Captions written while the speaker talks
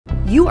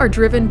You are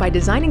driven by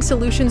designing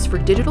solutions for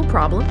digital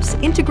problems,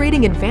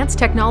 integrating advanced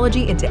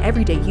technology into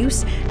everyday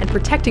use, and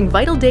protecting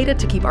vital data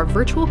to keep our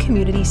virtual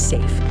communities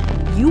safe.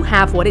 You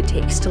have what it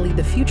takes to lead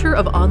the future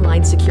of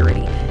online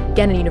security.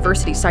 Gannon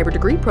University's cyber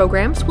degree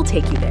programs will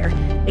take you there.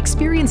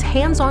 Experience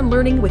hands-on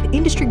learning with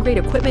industry-grade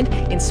equipment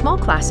in small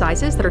class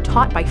sizes that are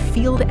taught by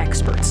field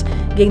experts.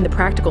 Gain the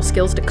practical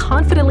skills to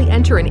confidently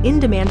enter an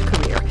in-demand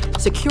career.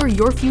 Secure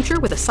your future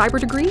with a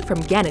cyber degree from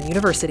Gannon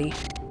University.